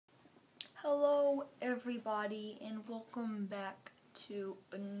Hello everybody and welcome back to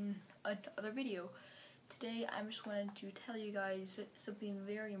another video. Today I just wanted to tell you guys something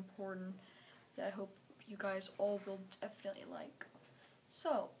very important that I hope you guys all will definitely like.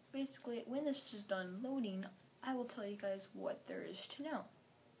 So basically when this is done loading, I will tell you guys what there is to know.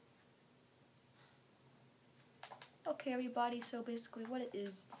 Okay everybody, so basically what it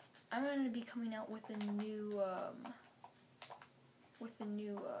is, I'm going to be coming out with a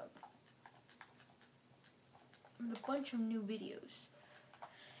bunch of new videos,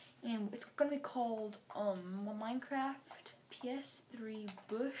 and it's gonna be called Minecraft PS3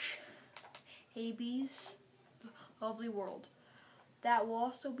 Bushbabys Lovely World. That will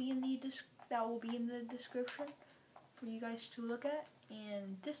also be in the description for you guys to look at,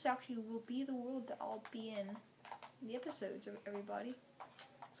 and this actually will be the world that I'll be in the episodes of everybody.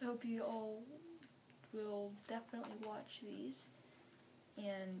 So I hope you all will definitely watch these,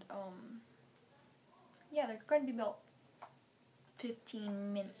 and yeah, they're going to be about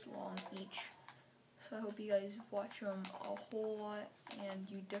 15 minutes long each. So I hope you guys watch them a whole lot, and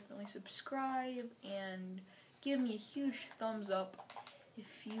you definitely subscribe and give me a huge thumbs up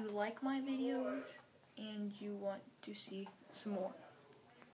if you like my videos and you want to see some more.